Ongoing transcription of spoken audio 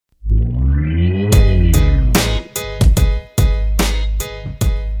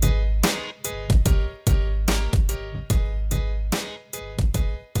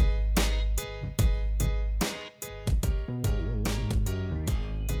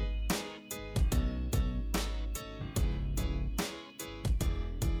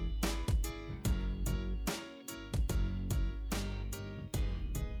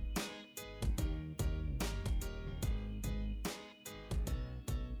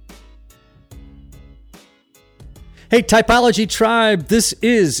Hey, Typology Tribe, this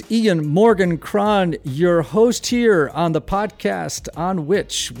is Ian Morgan Cron, your host here on the podcast on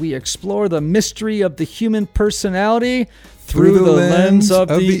which we explore the mystery of the human personality through the lens of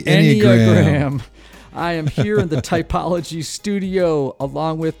the Enneagram. I am here in the Typology studio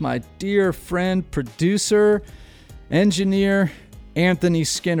along with my dear friend, producer, engineer, Anthony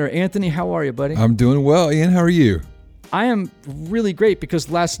Skinner. Anthony, how are you, buddy? I'm doing well, Ian. How are you? I am really great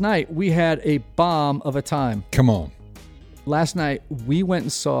because last night we had a bomb of a time. Come on. Last night, we went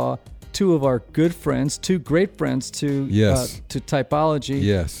and saw two of our good friends, two great friends to Typology.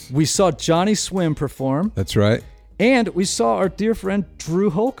 Yes. We saw Johnny Swim perform. That's right. And we saw our dear friend, Drew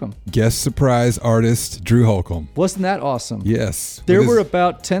Holcomb. Guest surprise artist, Drew Holcomb. Wasn't that awesome? Yes. There were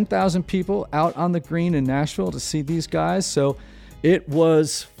about 10,000 people out on the green in Nashville to see these guys. So it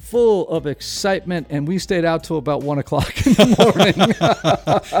was full of excitement, and we stayed out till about 1 o'clock in the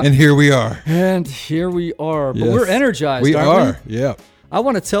morning. And here we are. But yes. we're energized, We aren't we? Yeah. I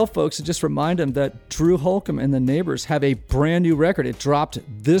want to tell folks and just remind them that Drew Holcomb and the Neighbors have a brand new record. It dropped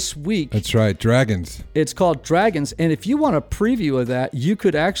this week. That's right, Dragons. It's called Dragons. And if you want a preview of that, you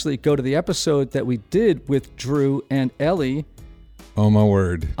could actually go to the episode that we did with Drew and Ellie. Oh, my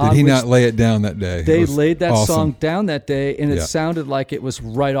word. Did he not lay it down that day? They laid that awesome. song down that day, and it sounded like it was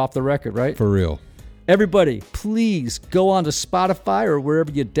right off the record, right? For real. Everybody, please go on to Spotify or wherever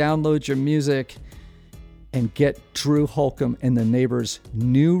you download your music and get Drew Holcomb and the Neighbors'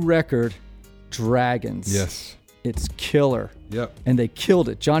 new record, Dragons. Yes. It's killer. Yep. And they killed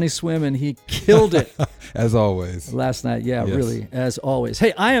it. Johnny Swim, and he killed it. As always. Last night. Yeah, yes. Really, as always.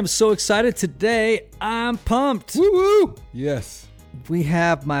 Hey, I am so excited today. I'm pumped. Woo-woo. Yes. We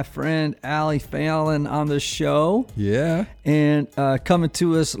have my friend Allison Fallon on the show. Yeah. And coming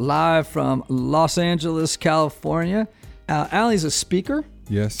to us live from Los Angeles, California. Allie's a speaker.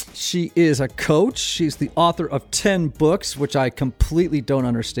 Yes. She is a coach. She's the author of 10 books, which I completely don't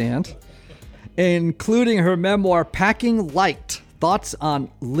understand, including her memoir, Packing Light, Thoughts on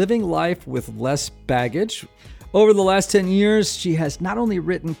Living Life with Less Baggage. Over the last 10 years, she has not only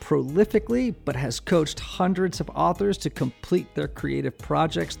written prolifically, but has coached hundreds of authors to complete their creative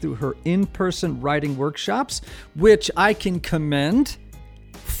projects through her in-person writing workshops, which I can commend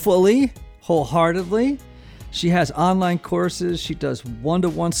fully, wholeheartedly. She has online courses. She does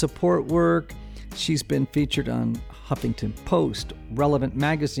one-to-one support work. She's been featured on Huffington Post, Relevant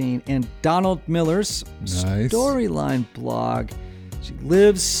Magazine, and Donald Miller's Storyline blog. She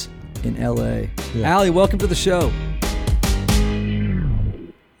lives in LA. Yeah. Allie, welcome to the show.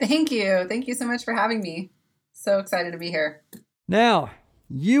 Thank you. Thank you so much for having me. So excited to be here. Now,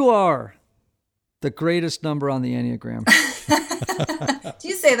 you are the greatest number on the Enneagram. Do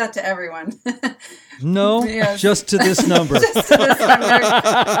you say that to everyone? No, yes. Just to this number. Just to this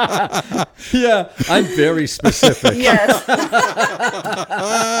number. Yeah, I'm very specific. Yes.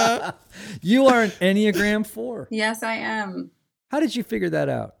 You are an Enneagram 4. Yes, I am. How did you figure that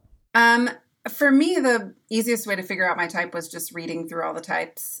out? For me, the easiest way to figure out my type was just reading through all the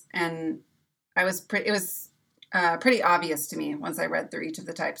types. And it was pretty obvious to me once I read through each of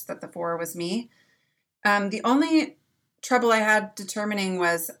the types that the 4 was me. The only trouble I had determining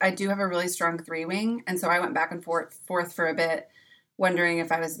was I do have a really strong 3-wing. And so I went back and forth for a bit, wondering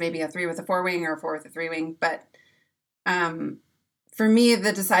if I was maybe a 3 with a 4-wing or a 4 with a 3-wing. But for me,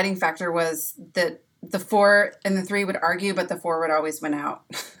 the deciding factor was that the 4 and the 3 would argue, but the 4 would always win out.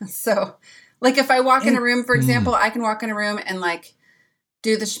 So, like, if I walk in a room, for example, I can walk in a room and, like,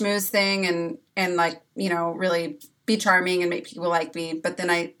 do the schmooze thing and like, you know, really be charming and make people like me. But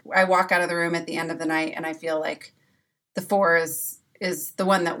then I walk out of the room at the end of the night and I feel like the 4 is the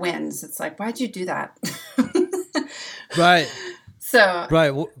one that wins. It's like, why'd you do that? Right. So.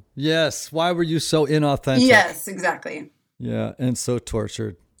 Right. Well, yes. Why were you so inauthentic? Yes, exactly. Yeah. And so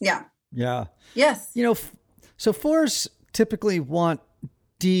tortured. Yeah. Yeah. Yes. You know, so 4s typically want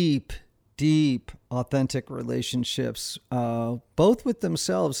deep, authentic relationships, both with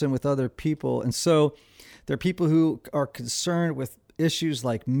themselves and with other people. And so they're people who are concerned with issues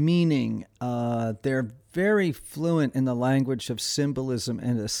like meaning. They're very fluent in the language of symbolism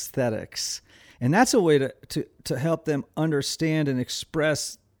and aesthetics. And that's a way to help them understand and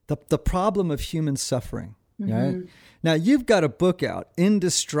express the problem of human suffering. Mm-hmm. Right? Now, you've got a book out,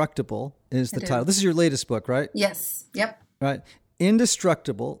 Indestructible is the title. This is your latest book, right? Yes. Yep. Right.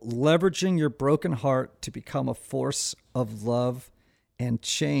 Indestructible, Leveraging Your Broken Heart to Become a Force of Love and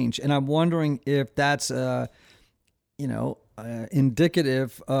Change. And I'm wondering if that's,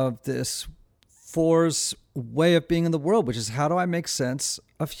 indicative of this 4's way of being in the world, which is how do I make sense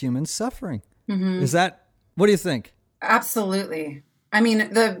of human suffering? Mm-hmm. What do you think? Absolutely. I mean,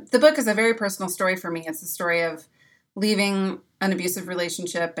 the book is a very personal story for me. It's the story of leaving an abusive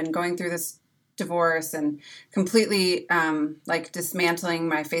relationship and going through this divorce and completely like dismantling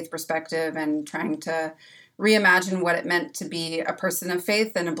my faith perspective and trying to reimagine what it meant to be a person of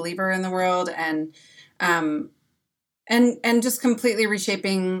faith and a believer in the world, and just completely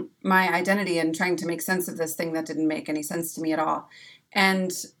reshaping my identity and trying to make sense of this thing that didn't make any sense to me at all.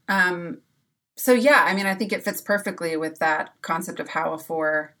 And so, yeah, I mean, I think it fits perfectly with that concept of how a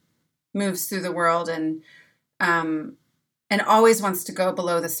 4 moves through the world and always wants to go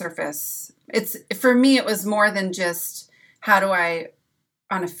below the surface. For me, it was more than just how do I,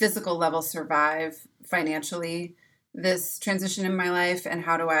 on a physical level, survive financially this transition in my life, and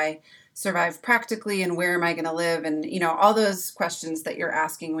how do I survive practically, and where am I going to live, and all those questions that you're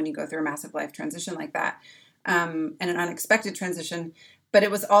asking when you go through a massive life transition like that, and an unexpected transition. But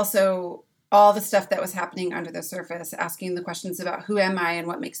it was also all the stuff that was happening under the surface, asking the questions about who am I and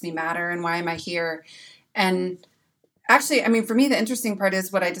what makes me matter and why am I here. And actually, I mean, for me, the interesting part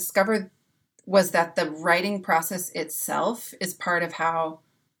is what I discovered was that the writing process itself is part of how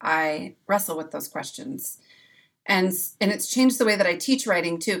I wrestle with those questions. And it's changed the way that I teach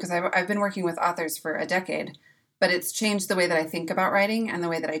writing too, because I've been working with authors for a decade, but it's changed the way that I think about writing and the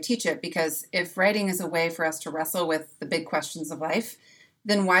way that I teach it. Because if writing is a way for us to wrestle with the big questions of life,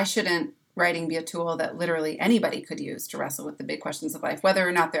 then why shouldn't writing be a tool that literally anybody could use to wrestle with the big questions of life, whether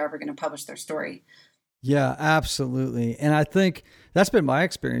or not they're ever going to publish their story? Yeah, absolutely. And I think that's been my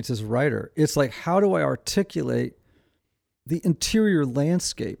experience as a writer. It's like, how do I articulate the interior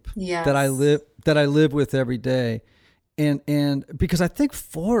landscape that I live with every day? And because I think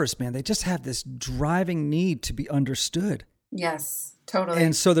 4s, man, they just have this driving need to be understood. Yes, totally.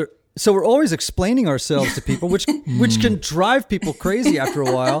 And so we're always explaining ourselves to people, which can drive people crazy after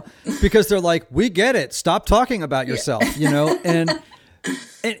a while, because they're like, we get it. Stop talking about yourself,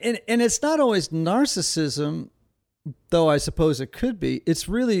 And it's not always narcissism, though I suppose it could be. It's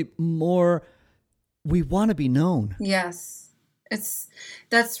really more, we want to be known. Yes,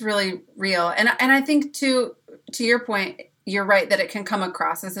 that's really real. And I think to your point, you're right that it can come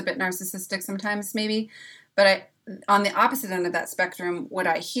across as a bit narcissistic sometimes, maybe. But on the opposite end of that spectrum, what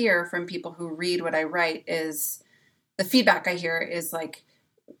I hear from people who read what I write is, the feedback I hear is like,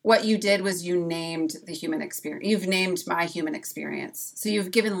 what you did was you named the human experience. You've named my human experience. So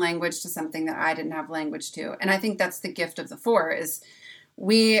you've given language to something that I didn't have language to. And I think that's the gift of the 4 is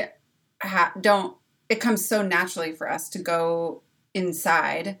it comes so naturally for us to go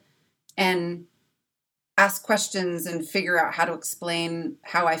inside and ask questions and figure out how to explain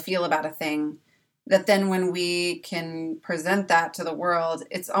how I feel about a thing, that then when we can present that to the world,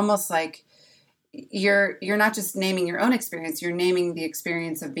 it's almost like you're not just naming your own experience, you're naming the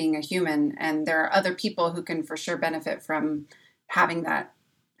experience of being a human. And there are other people who can for sure benefit from having that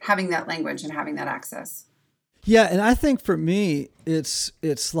language and having that access. Yeah. And I think for me, it's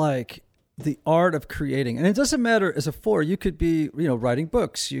like the art of creating. And it doesn't matter as a 4, you could be, writing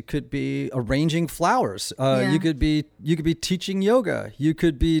books, you could be arranging flowers, you could be teaching yoga, you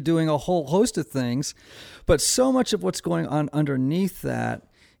could be doing a whole host of things. But so much of what's going on underneath that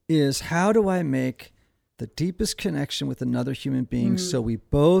is, how do I make the deepest connection with another human being so we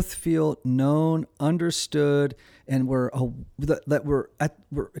both feel known, understood, and we're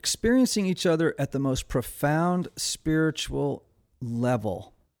experiencing each other at the most profound spiritual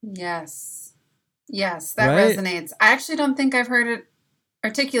level. Yes, that right? Resonates. I actually don't think I've heard it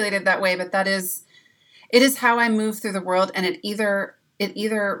articulated that way, but it is how I move through the world, and it either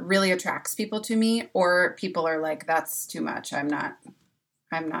really attracts people to me, or people are like, that's too much. I'm not,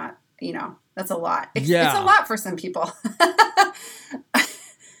 that's a lot. It's a lot for some people.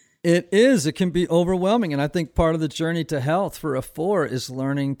 It is. It can be overwhelming. And I think part of the journey to health for a 4 is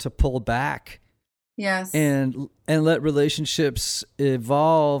learning to pull back. Yes. And let relationships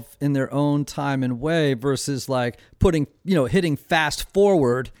evolve in their own time and way, versus like hitting fast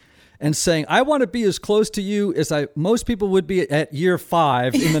forward and saying, I want to be as close to you as most people would be at year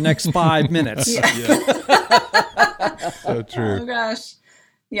 5 in the next 5 minutes. Yeah. So true. Oh gosh.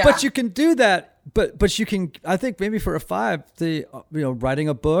 Yeah. But you can do that. But you can, I think maybe for a 5, writing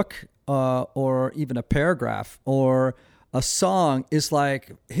a book or even a paragraph or a song is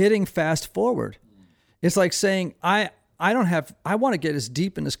like hitting fast forward. It's like saying, I want to get as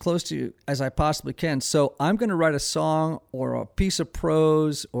deep and as close to you as I possibly can. So I'm going to write a song or a piece of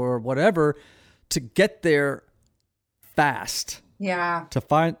prose or whatever to get there fast. Yeah. To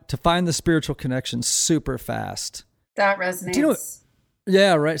find the spiritual connection super fast. That resonates. Do you know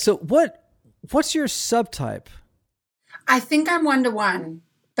yeah, right. So what's your subtype? I think I'm 1-1,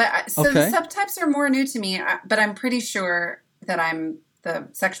 but okay. The subtypes are more new to me, but I'm pretty sure that I'm the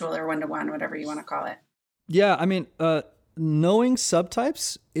sexual or 1-1, whatever you want to call it. Yeah, I mean, knowing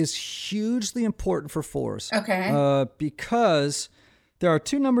subtypes is hugely important for fours. Okay. Because there are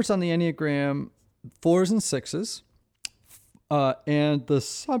two numbers on the Enneagram, 4s and 6s, and the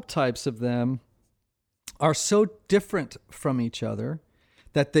subtypes of them are so different from each other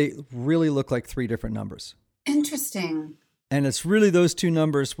that they really look like three different numbers. Interesting. And it's really those two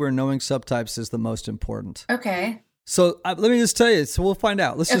numbers where knowing subtypes is the most important. Okay. So let me just tell you. So we'll find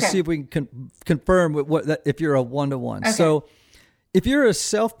out. Let's just Okay. see if we can confirm that if you're a 1-to-1. Okay. So if you're a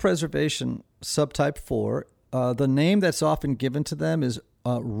self-preservation subtype 4, the name that's often given to them is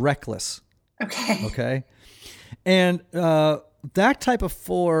reckless. Okay. Okay. And that type of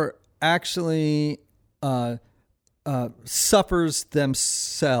 4 actually suffers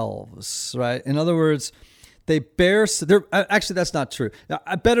themselves, right? In other words, actually, that's not true.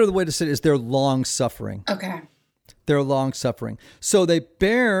 A better way to say it is they're long suffering. Okay. They're long suffering. So they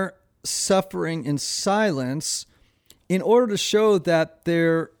bear suffering in silence in order to show that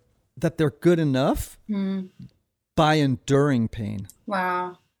they're good enough by enduring pain.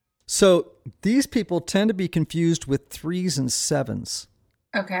 Wow. So these people tend to be confused with 3s and 7s.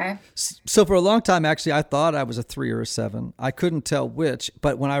 Okay. So for a long time, actually, I thought I was a 3 or a 7. I couldn't tell which,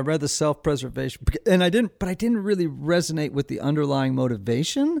 but when I read the self-preservation, and I didn't really resonate with the underlying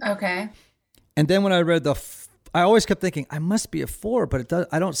motivation. Okay. And then when I read I always kept thinking I must be a 4, but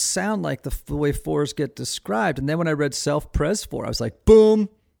I don't sound like the way 4s get described. And then when I read self-pres 4, I was like, boom.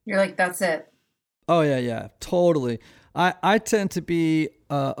 You're like, that's it. Oh yeah, totally. I tend to be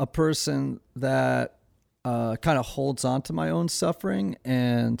a person that kind of holds on to my own suffering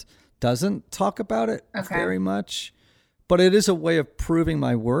and doesn't talk about it very much. But it is a way of proving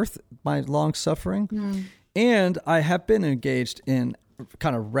my worth, my long suffering. And I have been engaged in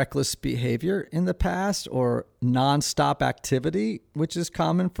kind of reckless behavior in the past or nonstop activity, which is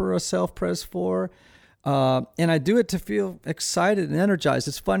common for a self-pres 4. And I do it to feel excited and energized.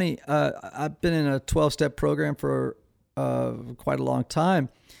 It's funny. I've been in a 12-step program for quite a long time.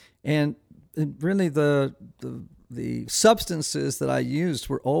 And really the substances that I used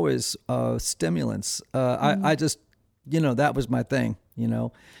were always stimulants. I just, that was my thing,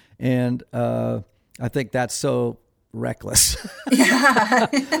 and I think that's so reckless. Yeah.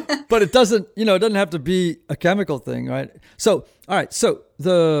 But it doesn't have to be a chemical thing, right? So, all right. So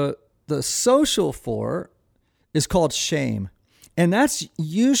the social 4 is called shame. And that's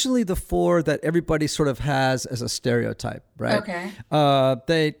usually the 4 that everybody sort of has as a stereotype, right? Okay.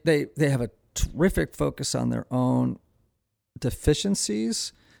 They have a terrific focus on their own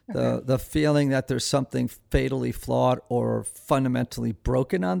deficiencies, the feeling that there's something fatally flawed or fundamentally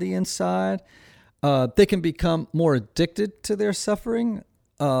broken on the inside. They can become more addicted to their suffering.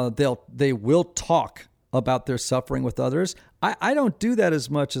 They will talk about their suffering with others. I don't do that as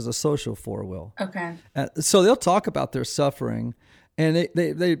much as a social 4 will. Okay. So they'll talk about their suffering, and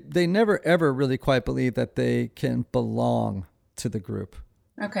they never ever really quite believe that they can belong to the group.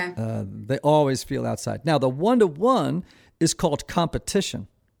 Okay. They always feel outside. Now, the 1-to-1 is called competition.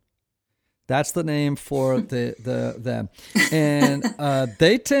 That's the name for them. And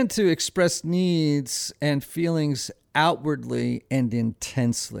they tend to express needs and feelings outwardly and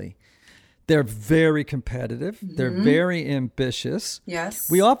intensely. They're very competitive. They're very ambitious. Yes.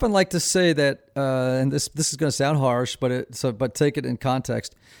 We often like to say that, and this is going to sound harsh, but take it in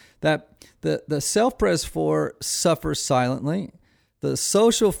context, that the self-pres 4 suffers silently. The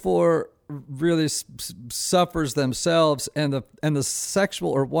social 4 really suffers themselves, and the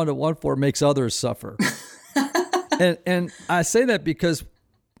sexual or 1-to-1 4 makes others suffer. and I say that because,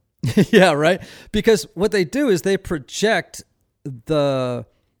 yeah, right. Because what they do is they project their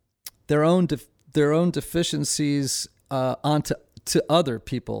own deficiencies onto other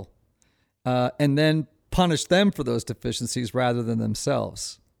people, and then punish them for those deficiencies rather than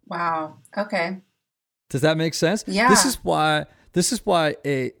themselves. Wow. Okay. Does that make sense? Yeah. This is why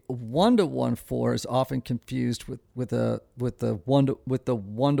a 1-to-1 4 is often confused with the 1-to-1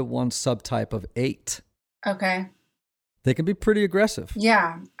 subtype of 8. Okay. They can be pretty aggressive.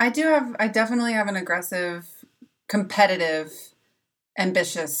 Yeah. I definitely have an aggressive, competitive,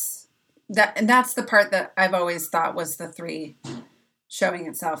 ambitious. That's the part that I've always thought was the 3 showing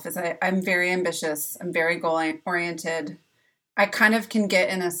itself is I'm very ambitious. I'm very goal oriented. I kind of can get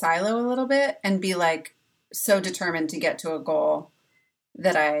in a silo a little bit and be like so determined to get to a goal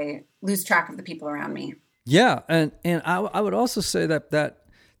that I lose track of the people around me. Yeah. And I would also say that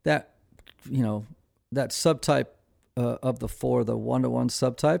subtype of the 4, the 1-to-1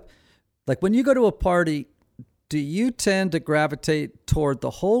 subtype, like when you go to a party, do you tend to gravitate toward the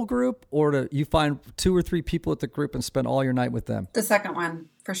whole group, or do you find 2 or 3 people at the group and spend all your night with them? The second one,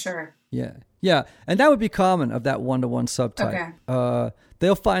 for sure. Yeah. Yeah, and that would be common of that 1-to-1 subtype. Okay.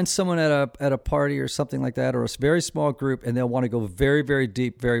 They'll find someone at a party or something like that, or a very small group, and they'll want to go very, very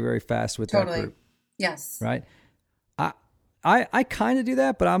deep, very, very fast with that group. Yes. Right. I kind of do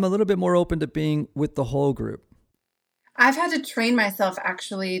that, but I'm a little bit more open to being with the whole group. I've had to train myself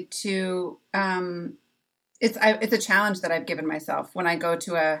actually to. It's a challenge that I've given myself when I go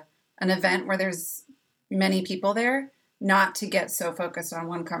to an event where there's many people there, not to get so focused on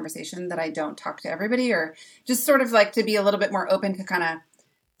one conversation that I don't talk to everybody, or just sort of like to be a little bit more open to kind of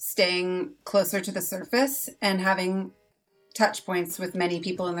staying closer to the surface and having touch points with many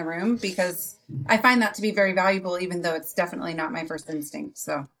people in the room, because I find that to be very valuable, even though it's definitely not my first instinct.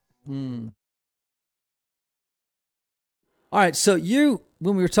 So. All right. So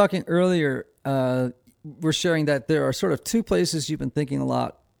when we were talking earlier, we're sharing that there are sort of two places you've been thinking a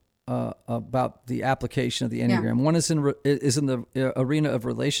lot about the application of the Enneagram. Yeah. One is in the arena of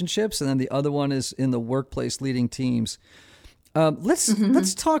relationships, and then the other one is in the workplace, leading teams.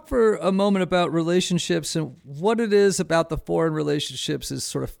 Let's talk for a moment about relationships and what it is about the 4 in relationships has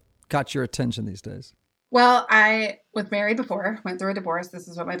sort of got your attention these days. Well, I was married before, went through a divorce. This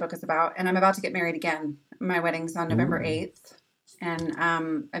is what my book is about. And I'm about to get married again. My wedding's on November 8th. And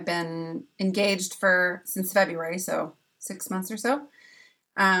I've been engaged since February, so 6 months or so,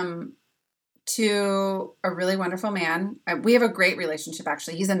 to a really wonderful man. We have a great relationship,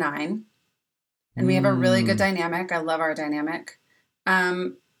 actually. He's a 9. And we have a really good dynamic. I love our dynamic.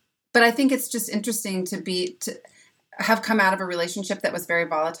 But I think it's just interesting to have come out of a relationship that was very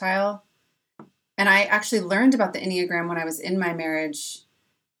volatile. And I actually learned about the Enneagram when I was in my marriage,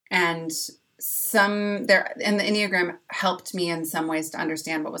 and the Enneagram helped me in some ways to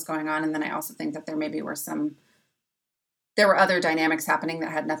understand what was going on. And then I also think that there maybe were other dynamics happening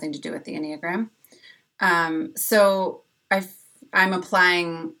that had nothing to do with the Enneagram. So I'm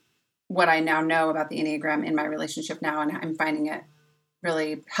applying what I now know about the Enneagram in my relationship now, and I'm finding it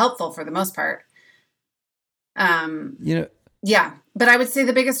really helpful for the most part. Yeah. But I would say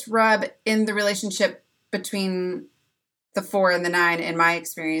the biggest rub in the relationship between the 4 and the 9, in my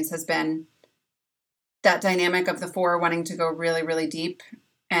experience, has been that dynamic of the 4 wanting to go really, really deep,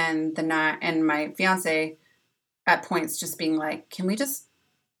 and the 9 and my fiance at points just being like, can we just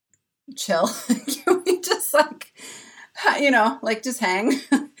chill? Can we just just hang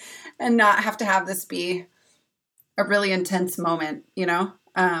and not have to have this be a really intense moment,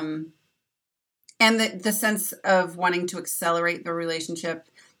 And the sense of wanting to accelerate the relationship,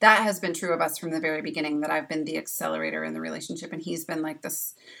 that has been true of us from the very beginning, that I've been the accelerator in the relationship. And he's been like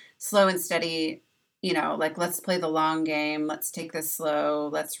this slow and steady, let's play the long game. Let's take this slow.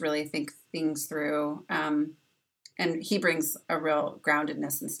 Let's really think things through. And he brings a real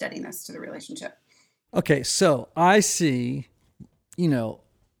groundedness and steadiness to the relationship. Okay. So I see,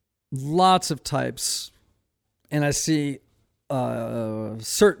 lots of types, and I see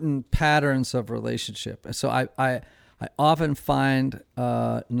certain patterns of relationship. So I often find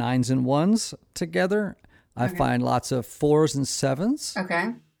 9s and 1s together. I find lots of 4s and 7s.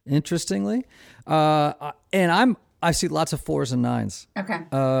 Okay. Interestingly, and I see lots of 4s and 9s. Okay.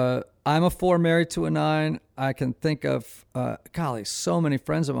 I'm a 4 married to a 9. I can think of so many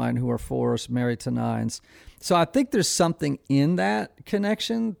friends of mine who are 4s married to 9s. So I think there's something in that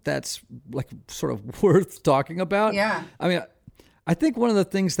connection that's like sort of worth talking about. Yeah. I mean, I think one of the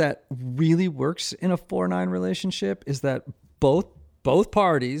things that really works in a 4-9 relationship is that both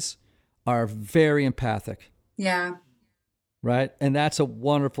parties are very empathic. Yeah. Right? And that's a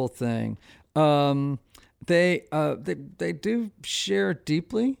wonderful thing. They do share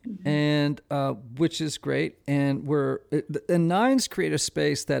deeply, and which is great. And the 9s create a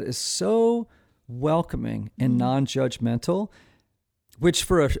space that is so welcoming and non-judgmental, which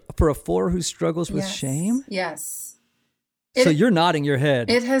for a 4 who struggles with shame. Yes. So you're nodding your head.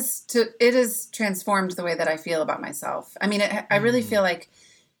 It has transformed the way that I feel about myself. I mean, I really feel like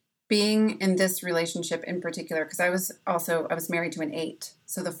being in this relationship in particular, because I was married to an 8.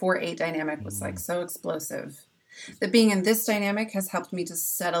 So the 4-8 dynamic was like so explosive. That being in this dynamic has helped me to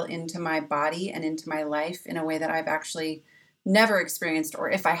settle into my body and into my life in a way that I've actually never experienced,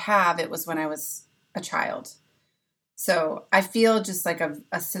 or if I have, it was when I was a child. So I feel just like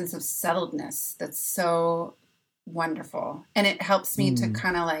a sense of settledness that's so wonderful. And it helps me to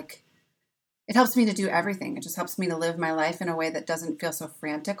kind of it helps me to do everything. It just helps me to live my life in a way that doesn't feel so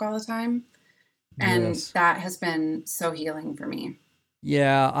frantic all the time. And that has been so healing for me.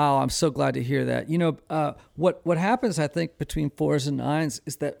 Yeah. Oh, I'm so glad to hear that. What happens, I think, between 4s and 9s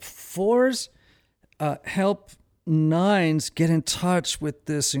is that 4s help 9s get in touch with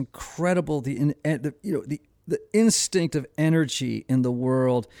this incredible, the the instinct of energy in the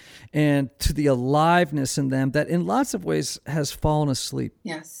world and to the aliveness in them that in lots of ways has fallen asleep.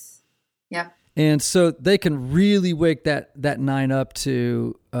 Yes. Yeah. And so they can really wake that 9 up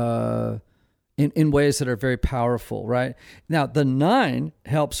to in ways that are very powerful, right? Now, the 9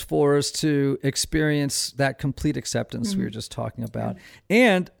 helps for us to experience that complete acceptance we were just talking about,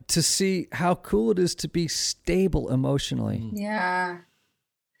 and to see how cool it is to be stable emotionally. Yeah.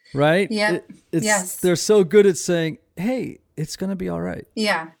 Right? Yeah. Yes. They're so good at saying, hey, it's going to be all right.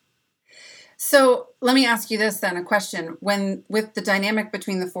 Yeah. So let me ask you this then, a question. When, with the dynamic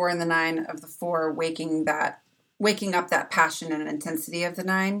between the 4 and the 9 of the 4 waking up that passion and intensity of the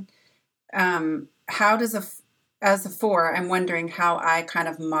 9, how does as a 4, I'm wondering how I kind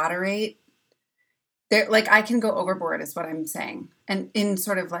of moderate there. Like I can go overboard is what I'm saying. And in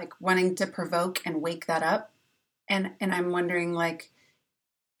sort of like wanting to provoke and wake that up. And I'm wondering like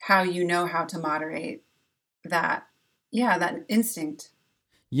how you know how to moderate that. Yeah. That instinct.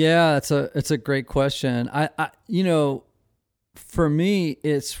 Yeah, it's a great question. I for me,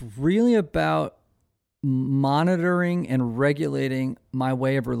 it's really about monitoring and regulating my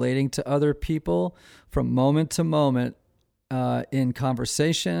way of relating to other people from moment to moment in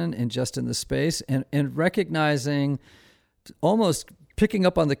conversation and just in the space, and recognizing, almost picking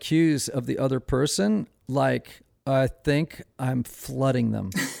up on the cues of the other person, like I think I'm flooding them.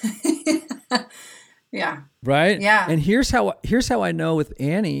 Yeah. Right? Yeah. And here's how I know with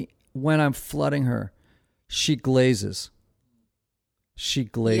Annie when I'm flooding her. She glazes.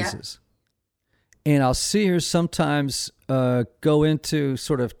 Yeah. And I'll see her sometimes go into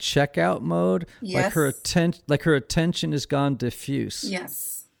sort of checkout mode. Yes. Like her attention has gone diffuse.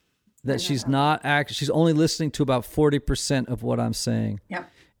 Yes. That she's not she's only listening to about 40% of what I'm saying. Yep.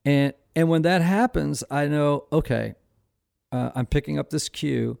 And when that happens, I know, okay, I'm picking up this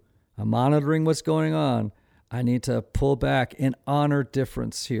cue. I'm monitoring what's going on. I need to pull back and honor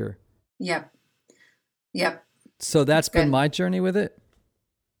difference here. Yep. So that's been my journey with it.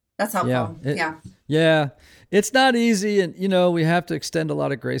 That's helpful. Yeah. It's not easy. And, we have to extend a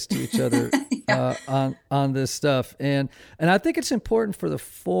lot of grace to each other on this stuff. And I think it's important for the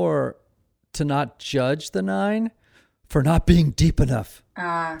 4 to not judge the 9 for not being deep enough,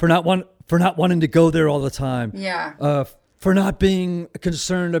 for not wanting to go there all the time. Yeah. For not being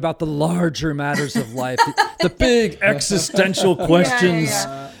concerned about the larger matters of life, the big existential questions.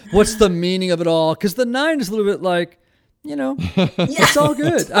 Yeah. What's the meaning of it all? Because the 9 is a little bit like, it's all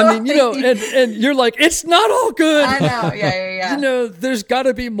good. I mean, and you're like, it's not all good. I know. Yeah. There's got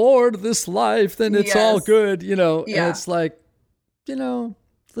to be more to this life than it's all good, And it's like,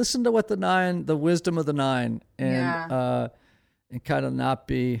 listen to what the wisdom of the 9, and kind of not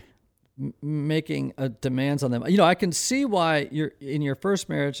be making demands on them. I can see why you're in your first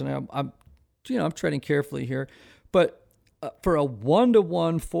marriage, and I'm treading carefully here, but for a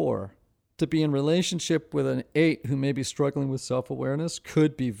 1-to-1 4 to be in relationship with an 8 who may be struggling with self-awareness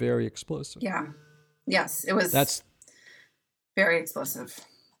could be very explosive. Yeah. Yes, that's very explosive.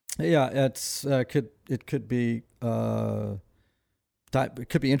 Yeah, it could be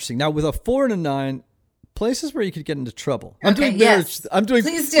interesting. Now with a 4 and a 9, places where you could get into trouble. I'm doing marriage. I'm doing.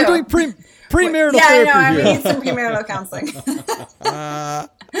 Please do. We're doing premarital therapy here. We need some premarital counseling.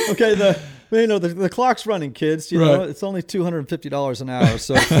 Okay, the clock's running, kids. It's only $250 an hour,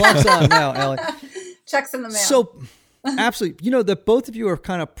 so the clock's on now, Allie. Checks in the mail. So, absolutely, that both of you are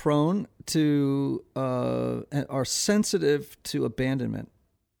kind of prone to are sensitive to abandonment.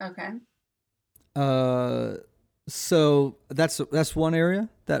 Okay. So that's one area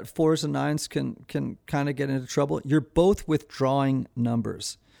that 4s and 9s can kind of get into trouble. You're both withdrawing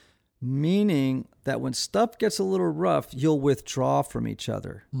numbers, meaning that when stuff gets a little rough, you'll withdraw from each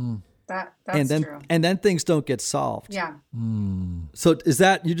other. That's true. And then things don't get solved. Yeah. So is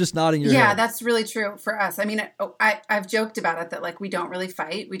that, you're just nodding your head? Yeah, that's really true for us. I mean, I've joked about it that like we don't really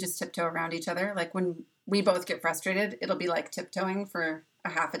fight. We just tiptoe around each other. Like when we both get frustrated, it'll be like tiptoeing for a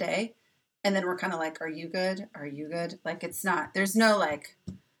half a day. And then we're kind of like, are you good? Are you good? Like, it's not, there's no like,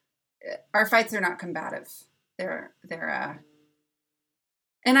 our fights are not combative. They're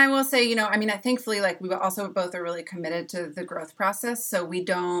and I will say, thankfully, like we also both are really committed to the growth process. So we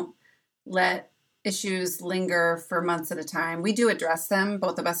don't let issues linger for months at a time. We do address them.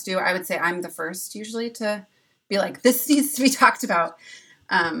 Both of us do. I would say I'm the first usually to be like, this needs to be talked about.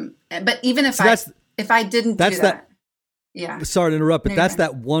 But even if I didn't do that. Yeah. Sorry to interrupt, but that's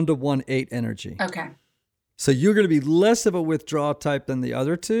that 1-to-1 8 energy. Okay. So you're going to be less of a withdrawal type than the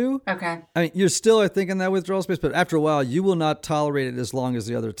other two. Okay. I mean, you're still, I think, in that withdrawal space, but after a while, you will not tolerate it as long as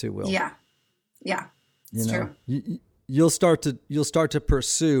the other two will. Yeah. Yeah. It's true. you'll start to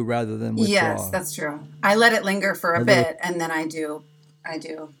pursue rather than withdraw. Yes, that's true. I let it linger for a bit, and then I do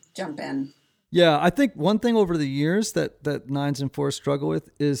jump in. Yeah, I think one thing over the years that 9s and 4s struggle with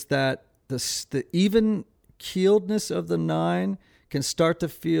is that the even keeledness of the 9 can start to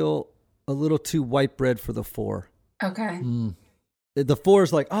feel a little too white bread for the 4. Okay. The 4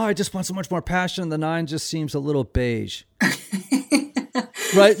 is like, oh, I just want so much more passion. The 9 just seems a little beige.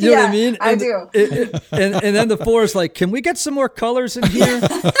 Right? You know what I mean? I do. And then the 4 is like, can we get some more colors in here?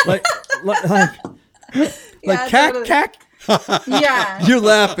 like cack. Yeah. You're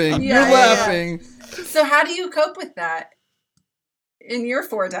laughing. You're laughing. Yeah. So how do you cope with that in your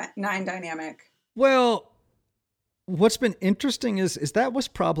 4-9 dynamic? Well, what's been interesting is that was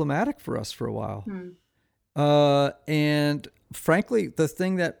problematic for us for a while. And frankly, the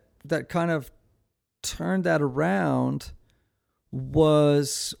thing that kind of turned that around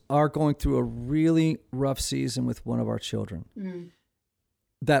was our going through a really rough season with one of our children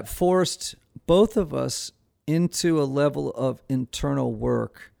that forced both of us into a level of internal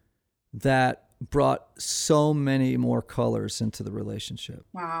work that brought so many more colors into the relationship.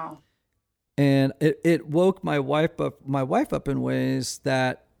 Wow. And it woke my wife up in ways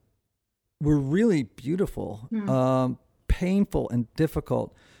that were really beautiful, painful and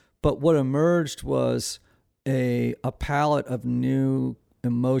difficult. But what emerged was a palette of new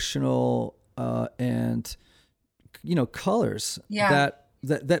emotional and colors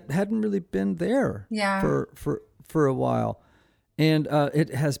that hadn't really been there for a while. And it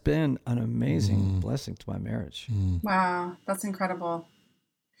has been an amazing blessing to my marriage. Wow, that's incredible.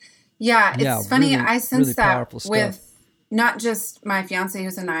 Yeah, it's funny. Really, I sense really that with not just my fiance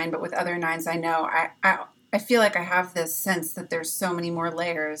who's a 9, but with other 9s I know. I feel like I have this sense that there's so many more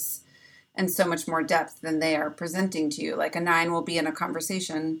layers and so much more depth than they are presenting to you. Like a 9 will be in a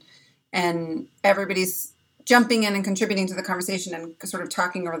conversation and everybody's jumping in and contributing to the conversation and sort of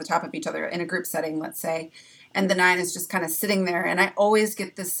talking over the top of each other in a group setting, let's say. And the 9 is just kind of sitting there. And I always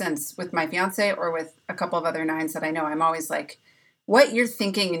get this sense with my fiance or with a couple of other 9s that I know. I'm always like, what you're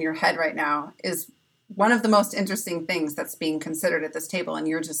thinking in your head right now is one of the most interesting things that's being considered at this table. And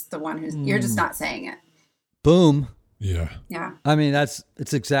you're just the one you're just not saying it. Boom. Yeah. Yeah. I mean,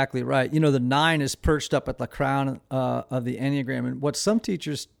 it's exactly right. The 9 is perched up at the crown of the Enneagram. And what some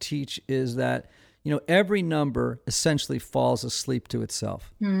teachers teach is that, every number essentially falls asleep to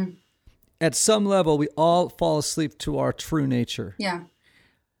itself. At some level, we all fall asleep to our true nature. Yeah.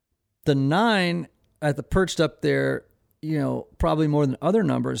 The 9 at the perched up there, probably more than other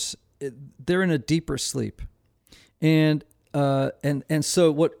numbers, they're in a deeper sleep. And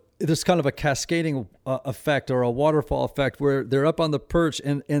so what, there's kind of a cascading effect or a waterfall effect where they're up on the perch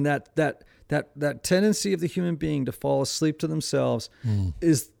and that tendency of the human being to fall asleep to themselves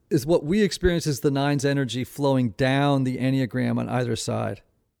is what we experience as the 9's energy flowing down the Enneagram on either side.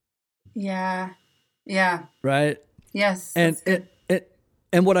 Yeah. Yeah. Right? Yes. And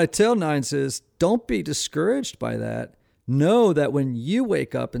what I tell 9s is don't be discouraged by that. Know that when you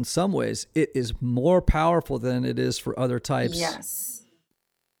wake up in some ways, it is more powerful than it is for other types. Yes.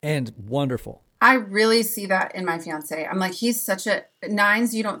 And wonderful. I really see that in my fiance. I'm like, he's such a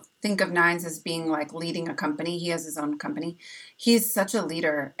 9s. You don't think of 9s as being like leading a company. He has his own company. He's such a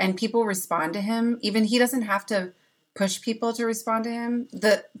leader and people respond to him. Even he doesn't have to push people to respond to him.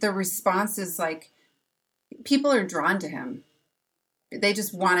 The response is like, people are drawn to him. They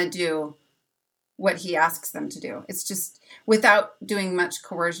just want to do what he asks them to do. It's just without doing much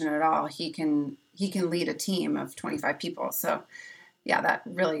coercion at all. He can lead a team of 25 people. So yeah, that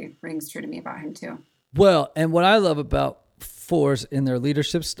really rings true to me about him too. Well, and what I love about 4s in their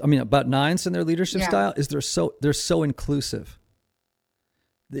leadership, about 9s in their leadership style is they're so inclusive.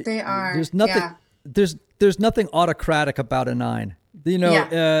 They are. There's nothing. Yeah. There's nothing autocratic about a 9.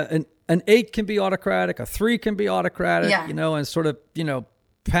 An 8 can be autocratic. A 3 can be autocratic. Yeah. And sort of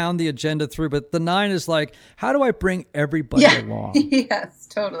pound the agenda through. But the 9 is like, how do I bring everybody along? Yes,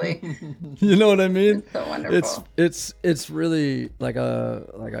 totally. You know what I mean? It's so wonderful. It's really like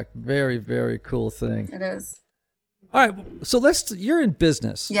a very, very cool thing. It is. All right, so you're in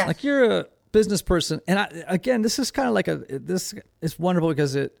business. Yes. Like you're a business person, and again, this is kind of like this is wonderful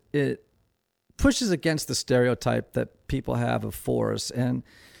because it pushes against the stereotype that people have of 4s, and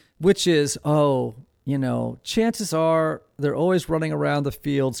which is chances are they're always running around the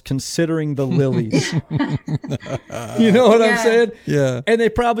fields considering the lilies. You know what I'm saying? Yeah. And they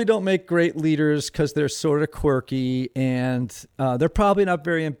probably don't make great leaders because they're sort of quirky and they're probably not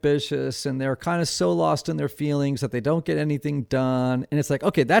very ambitious and they're kind of so lost in their feelings that they don't get anything done. And it's like,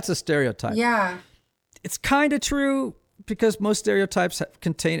 okay, that's a stereotype. Yeah. It's kind of true because most stereotypes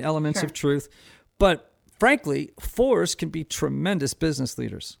contain elements of truth. But frankly, fours can be tremendous business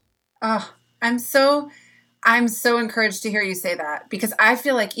leaders. Oh, I'm so encouraged to hear you say that, because I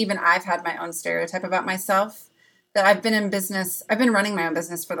feel like even I've had my own stereotype about myself, that I've been in business. I've been running my own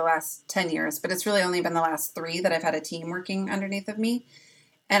business for the last 10 years, but it's really only been the last 3 that I've had a team working underneath of me.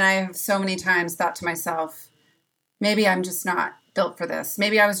 And I have so many times thought to myself, maybe I'm just not built for this.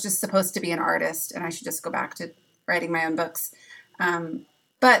 Maybe I was just supposed to be an artist and I should just go back to writing my own books.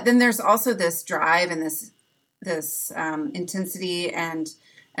 But then there's also this drive and this intensity and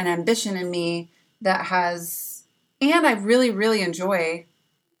an ambition in me that has, and I really, really enjoy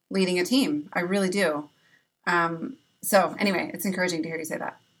leading a team. I really do. So anyway, it's encouraging to hear you say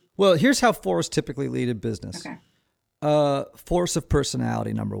that. Well, here's how fours typically lead in business. Okay. Force of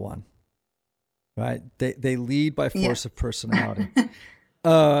personality, number one. Right? They lead by force of personality.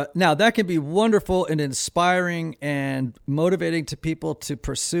 Now, that can be wonderful and inspiring and motivating to people to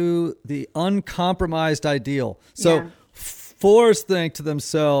pursue the uncompromised ideal. So fours think to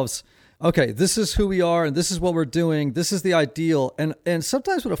themselves, okay, this is who we are and this is what we're doing. This is the ideal. And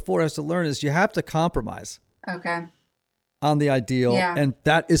sometimes what a four has to learn is you have to compromise. Okay. On the ideal. Yeah. And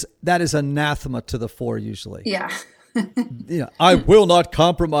that is anathema to the four usually. Yeah. I will not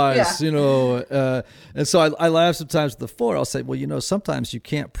compromise, and so I laugh sometimes with the four. I'll say, well, sometimes you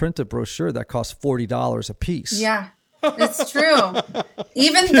can't print a brochure that costs $40 a piece. Yeah, it's true.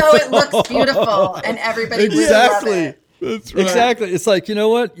 Even though it looks beautiful and everybody really love it. That's right. Exactly. It's like, you know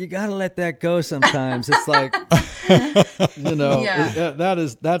what? You got to let that go sometimes. It's like,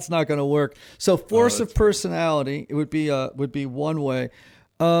 that's not going to work. So force of personality, it would be one way.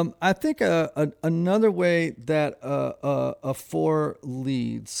 I think another way that a four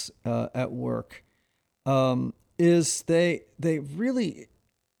leads at work is they really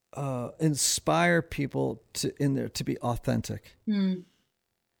inspire people to be authentic. Mm.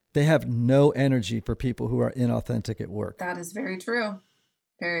 They have no energy for people who are inauthentic at work. That is very true.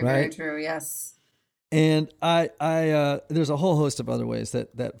 Very, right? Very true. Yes. And I there's a whole host of other ways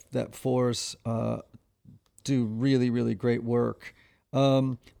that fours do really, really great work.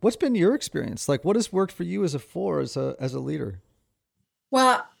 What's been your experience? Like, what has worked for you as a four, as a leader?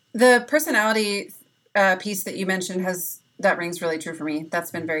 Well, the personality piece that you mentioned that rings really true for me.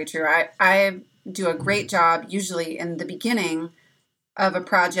 That's been very true. I do a great job usually in the beginning of a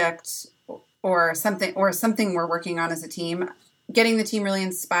project or something we're working on as a team, getting the team really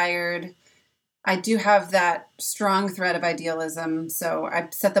inspired. I do have that strong thread of idealism, so I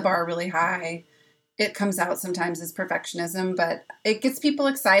set the bar really high. It comes out sometimes as perfectionism, but it gets people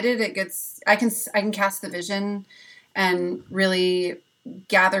excited. I can cast the vision and really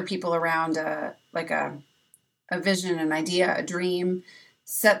gather people around a vision, an idea, a dream,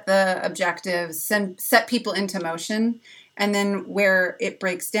 set the objectives, set people into motion. And then where it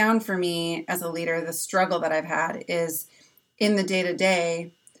breaks down for me as a leader, the struggle that I've had is in the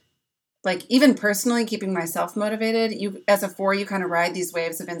day-to-day, like even personally keeping myself motivated. You, as a four, you kind of ride these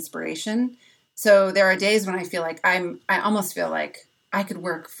waves of inspiration. So there are days when I feel like I almost feel like I could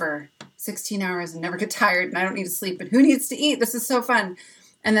work for 16 hours and never get tired and I don't need to sleep, but who needs to eat? This is so fun.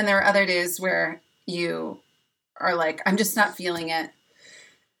 And then there are other days where you are like, I'm just not feeling it.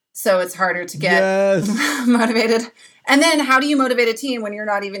 So it's harder to get motivated. And then how do you motivate a team when you're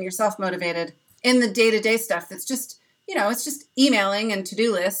not even yourself motivated in the day-to-day stuff that's just, it's just emailing and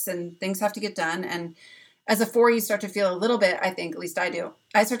to-do lists and things have to get done. And as a four, you start to feel a little bit, I think, at least I do,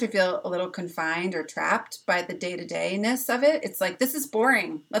 I start to feel a little confined or trapped by the day-to-day-ness of it. It's like, this is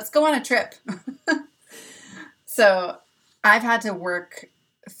boring. Let's go on a trip. So I've had to work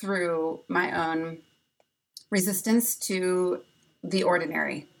through my own resistance to the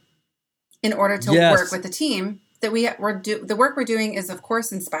ordinary in order to work with the team that the work we're doing is, of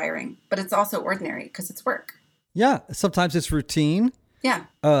course, inspiring, but it's also ordinary because it's work. Yeah. Sometimes it's routine. Yeah.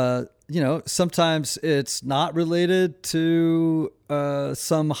 Sometimes it's not related to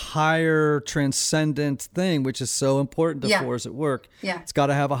some higher transcendent thing, which is so important to fours at work. Yeah. It's got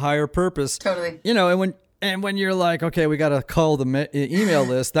to have a higher purpose. Totally. And when you're like, okay, we got to call the email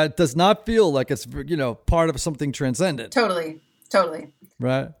list, that does not feel like it's, part of something transcendent. Totally.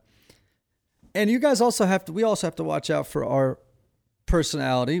 Right. And you guys we also have to watch out for our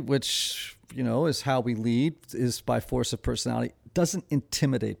personality, which, is how we lead, is by force of personality. Doesn't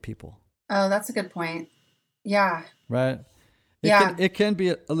intimidate people. Oh, that's a good point. Yeah. Right. Yeah. It can be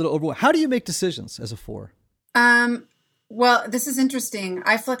a little overwhelming. How do you make decisions as a four? Well, this is interesting.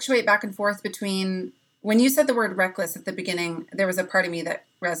 I fluctuate back and forth between, when you said the word reckless at the beginning, there was a part of me that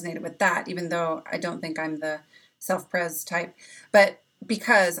resonated with that, even though I don't think I'm the self-pres type. But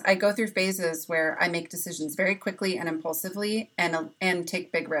because I go through phases where I make decisions very quickly and impulsively and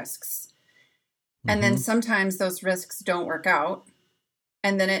take big risks. And then sometimes those risks don't work out.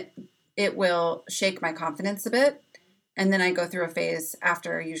 And then it will shake my confidence a bit. And then I go through a phase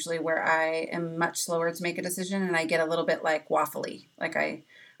after, usually, where I am much slower to make a decision, and I get a little bit like waffly. Like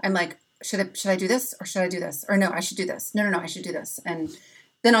I'm like, should I do this, or should I do this? Or no, I should do this. No, I should do this. And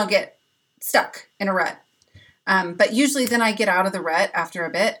then I'll get stuck in a rut. But usually then I get out of the rut after a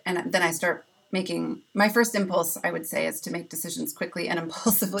bit, and then I start making, my first impulse, I would say, is to make decisions quickly and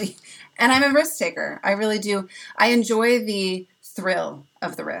impulsively. And I'm a risk taker. I really do. I enjoy the thrill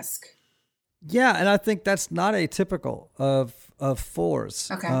of the risk. Yeah, and I think that's not atypical of fours.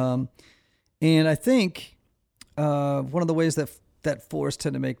 Okay. And I think one of the ways that fours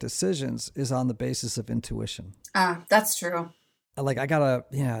tend to make decisions is on the basis of intuition. That's true. Like I'm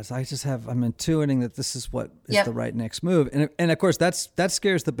intuiting that this is what is the right next move. And of course that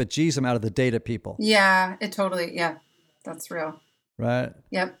scares the bejesus out of the data people. Yeah, that's real. Right?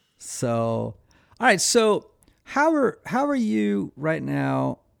 Yep. So, all right. So how are you right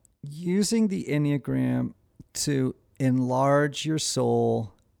now using the Enneagram to enlarge your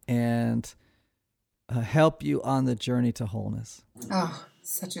soul and help you on the journey to wholeness? Oh,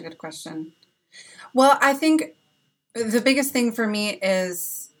 such a good question. Well, I think the biggest thing for me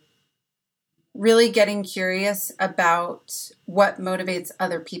is really getting curious about what motivates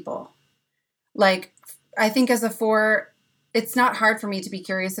other people. Like, I think as a four, it's not hard for me to be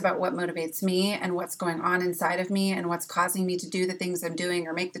curious about what motivates me and what's going on inside of me and what's causing me to do the things I'm doing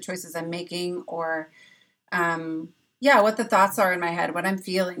or make the choices I'm making, or, what the thoughts are in my head, what I'm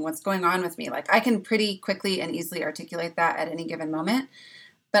feeling, what's going on with me. Like, I can pretty quickly and easily articulate that at any given moment,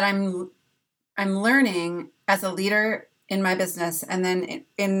 but I'm learning as a leader in my business, and then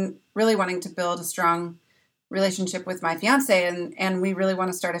in really wanting to build a strong relationship with my fiance, and we really want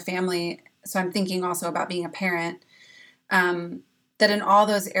to start a family. So I'm thinking also about being a parent, that in all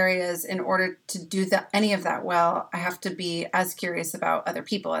those areas, in order to do any of that well, I have to be as curious about other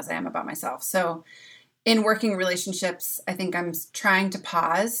people as I am about myself. So in working relationships, I think I'm trying to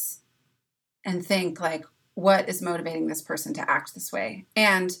pause and think, like, what is motivating this person to act this way?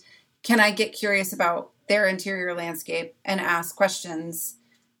 And can I get curious about their interior landscape and ask questions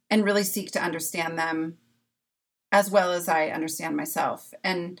and really seek to understand them as well as I understand myself?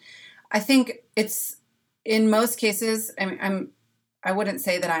 And I think it's, in most cases, I wouldn't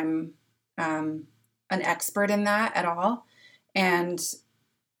say that I'm an expert in that at all.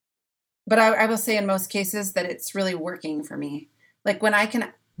 But I will say in most cases that it's really working for me. Like, when I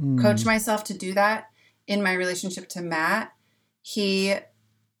can coach myself to do that in my relationship to Matt, he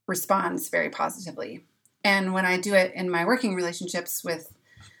responds very positively. And when I do it in my working relationships with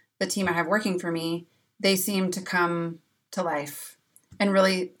the team I have working for me, they seem to come to life, and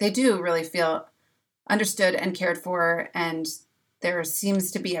they do really feel understood and cared for. And there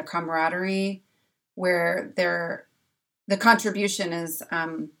seems to be a camaraderie where the contribution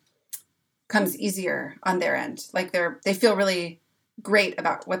comes easier on their end. Like, they feel really great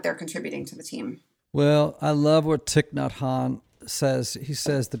about what they're contributing to the team. Well, I love what Thich Nhat Hanh says. He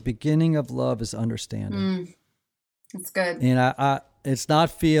says the beginning of love is understanding. That's good. And I it's not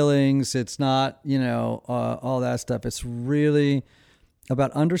feelings. It's not, all that stuff. It's really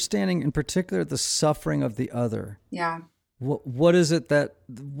about understanding, in particular, the suffering of the other. Yeah. What is it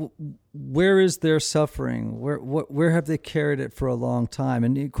where is their suffering? Where have they carried it for a long time?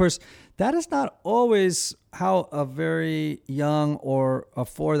 And of course, that is not always how a very young or a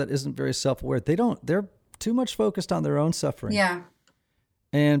four that isn't very self-aware, they're too much focused on their own suffering. Yeah.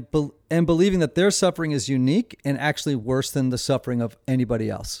 And believing that their suffering is unique and actually worse than the suffering of anybody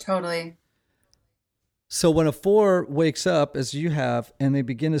else. Totally. So when a four wakes up, as you have, and they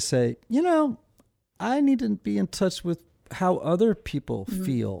begin to say, I need to be in touch with how other people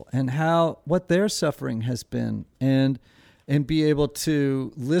feel and what their suffering has been, and be able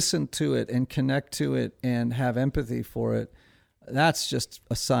to listen to it and connect to it and have empathy for it, that's just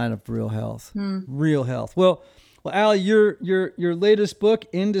a sign of real health. Real health. Well, Allie, your latest book,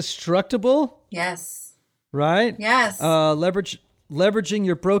 Indestructible. Yes. Right? Yes. Leveraging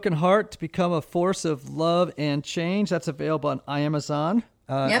your broken heart to become a force of love and change. That's available on Amazon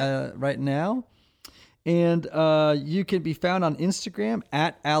right now. And you can be found on Instagram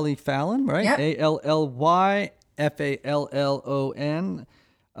at Allie Fallon, right? Yep. ALLYFALLON.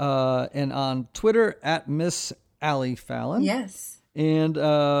 And on Twitter at Miss Allie Fallon. Yes. And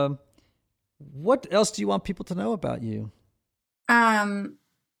what else do you want people to know about you?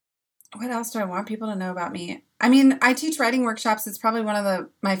 What else do I want people to know about me? I mean, I teach writing workshops. It's probably one of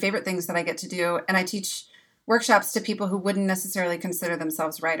my favorite things that I get to do. And I teach workshops to people who wouldn't necessarily consider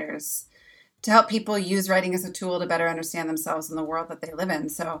themselves writers, to help people use writing as a tool to better understand themselves and the world that they live in.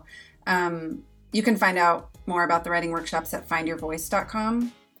 So you can find out more about the writing workshops at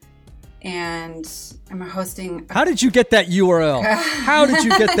findyourvoice.com. And I'm hosting. How did you get that URL? How did you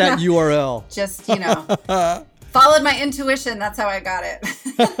get that URL? Just, followed my intuition. That's how I got it.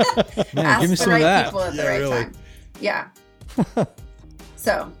 Man, Ask give me the some right of that. people at the right time. Yeah.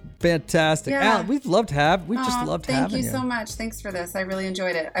 So. Fantastic. Yeah. Al, we've just loved having you. Thank you so much. Thanks for this. I really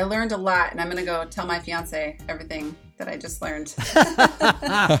enjoyed it. I learned a lot, and I'm going to go tell my fiance everything that I just learned.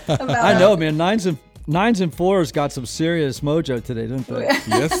 I know, man. Nines and fours got some serious mojo today, didn't they?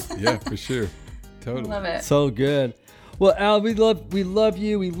 Yes, yeah, for sure. Totally. Love it. So good. Well, Al, we love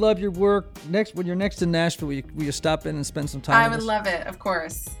you. We love your work. When you're next in Nashville, will you stop in and spend some time I with would us? love it, of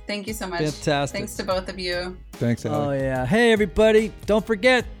course. Thank you so much. Fantastic. Thanks to both of you. Thanks, Al. Oh, yeah. Hey, everybody. Don't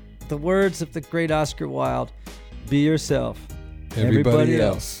forget the words of the great Oscar Wilde. Be yourself. Everybody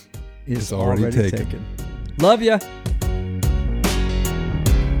else is already taken. Love ya.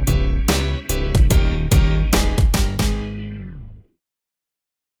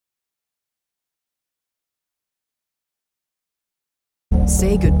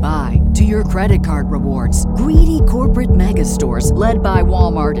 Say goodbye to your credit card rewards. Greedy corporate mega stores, led by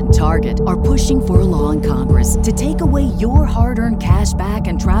Walmart and Target, are pushing for a law in Congress to take away your hard-earned cash back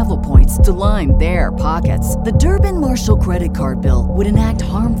and travel points to line their pockets. The Durbin-Marshall credit card bill would enact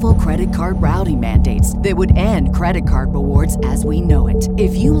harmful credit card routing mandates that would end credit card rewards as we know it.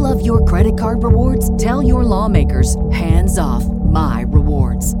 If you love your credit card rewards, tell your lawmakers, hands off my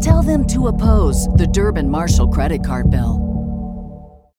rewards. Tell them to oppose the Durbin-Marshall credit card bill.